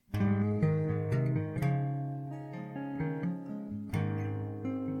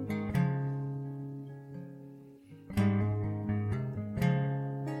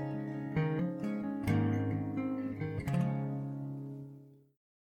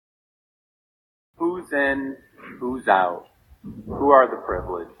in, who's out, who are the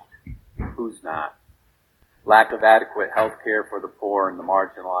privileged, who's not, lack of adequate health care for the poor and the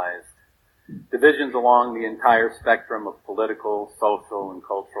marginalized, divisions along the entire spectrum of political, social, and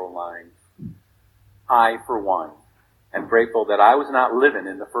cultural lines. I, for one, am grateful that I was not living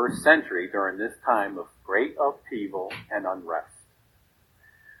in the first century during this time of great upheaval and unrest.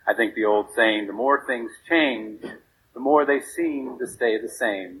 I think the old saying, the more things change, the more they seem to stay the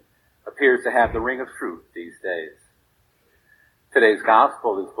same, appears to have the ring of truth these days. Today's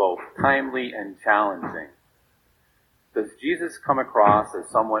gospel is both timely and challenging. Does Jesus come across as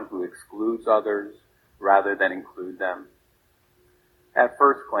someone who excludes others rather than include them? At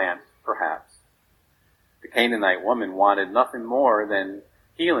first glance, perhaps. The Canaanite woman wanted nothing more than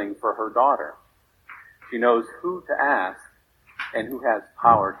healing for her daughter. She knows who to ask and who has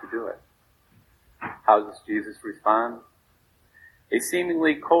power to do it. How does Jesus respond? A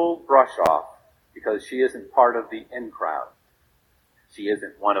seemingly cold brush off because she isn't part of the in crowd. She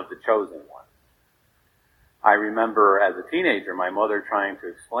isn't one of the chosen ones. I remember as a teenager my mother trying to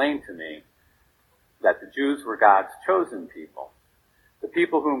explain to me that the Jews were God's chosen people, the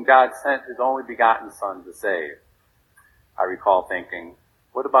people whom God sent his only begotten Son to save. I recall thinking,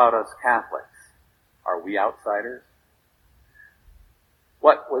 what about us Catholics? Are we outsiders?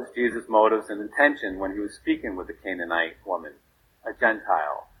 What was Jesus' motives and intention when he was speaking with the Canaanite woman, a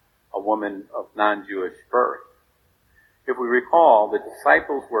Gentile, a woman of non-Jewish birth? If we recall, the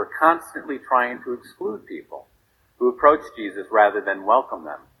disciples were constantly trying to exclude people who approached Jesus rather than welcome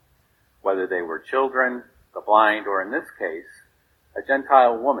them, whether they were children, the blind, or in this case, a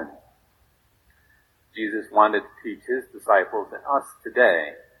Gentile woman. Jesus wanted to teach his disciples and us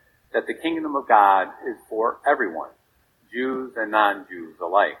today that the kingdom of God is for everyone, Jews and non-Jews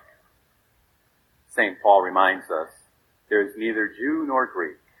alike. St. Paul reminds us, there is neither Jew nor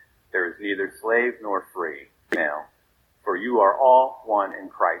Greek, there is neither slave nor free, male, for you are all one in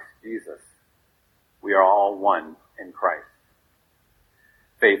Christ Jesus. We are all one in Christ.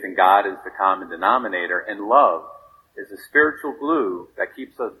 Faith in God is the common denominator, and love is the spiritual glue that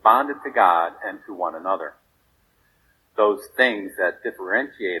keeps us bonded to God and to one another. Those things that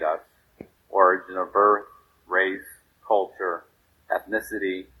differentiate us, origin of birth, race, culture,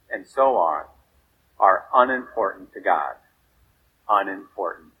 ethnicity, and so on, are unimportant to God.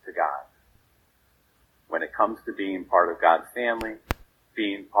 Unimportant to God. When it comes to being part of God's family,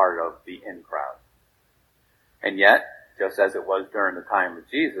 being part of the in crowd. And yet, just as it was during the time of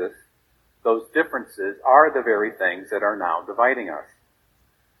Jesus, those differences are the very things that are now dividing us.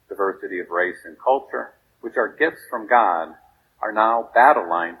 Diversity of race and culture, which are gifts from God, are now battle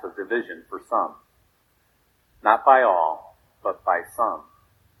lines of division for some. Not by all, but by some.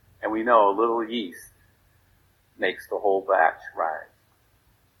 And we know a little yeast makes the whole batch rise.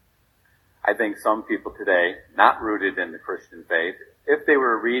 I think some people today, not rooted in the Christian faith, if they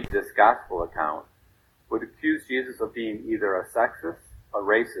were to read this gospel account, would accuse Jesus of being either a sexist, a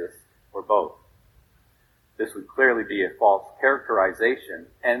racist, or both. This would clearly be a false characterization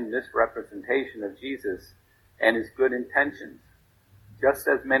and misrepresentation of Jesus and his good intentions, just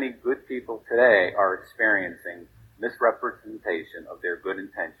as many good people today are experiencing misrepresentation of their good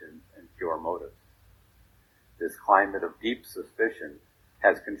intentions and pure motives. This climate of deep suspicion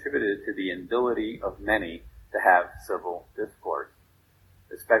has contributed to the inability of many to have civil discourse,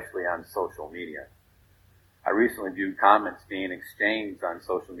 especially on social media. I recently viewed comments being exchanged on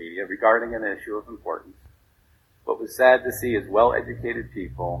social media regarding an issue of importance. What was sad to see is well-educated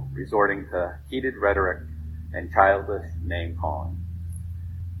people resorting to heated rhetoric and childish name-calling.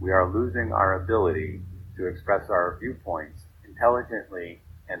 We are losing our ability to express our viewpoints intelligently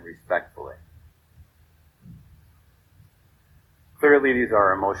and respectfully. Clearly, these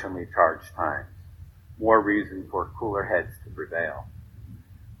are emotionally charged times. More reason for cooler heads to prevail.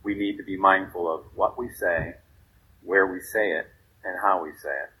 We need to be mindful of what we say, where we say it, and how we say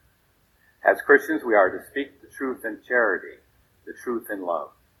it. As Christians, we are to speak the truth in charity, the truth in love.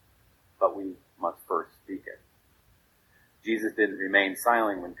 But we must first speak it. Jesus didn't remain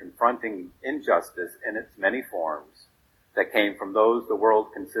silent when confronting injustice in its many forms that came from those the world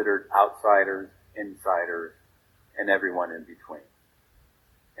considered outsiders, insiders, and everyone in between.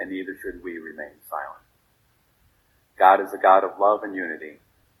 And neither should we remain silent. God is a God of love and unity.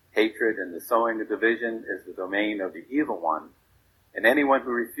 Hatred and the sowing of division is the domain of the evil one, and anyone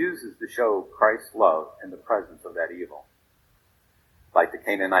who refuses to show Christ's love in the presence of that evil. Like the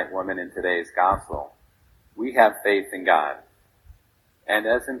Canaanite woman in today's gospel, we have faith in God. And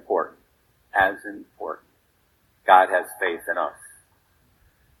as important, God has faith in us.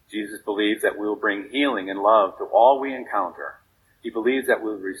 Jesus believes that we will bring healing and love to all we encounter. He believes that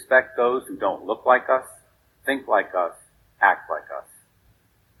we will respect those who don't look like us, think like us, act like us.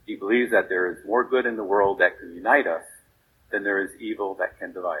 He believes that there is more good in the world that can unite us than there is evil that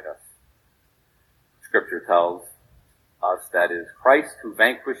can divide us. Scripture tells us that it is Christ who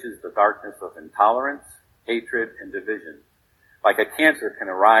vanquishes the darkness of intolerance, hatred, and division. Like a cancer can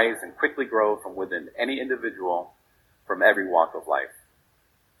arise and quickly grow from within any individual from every walk of life.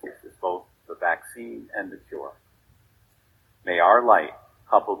 This is both the vaccine and the cure. May our light,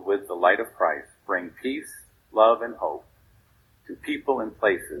 coupled with the light of Christ, bring peace, love, and hope to people and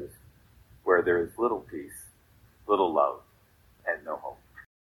places where there is little peace, little love, and no hope.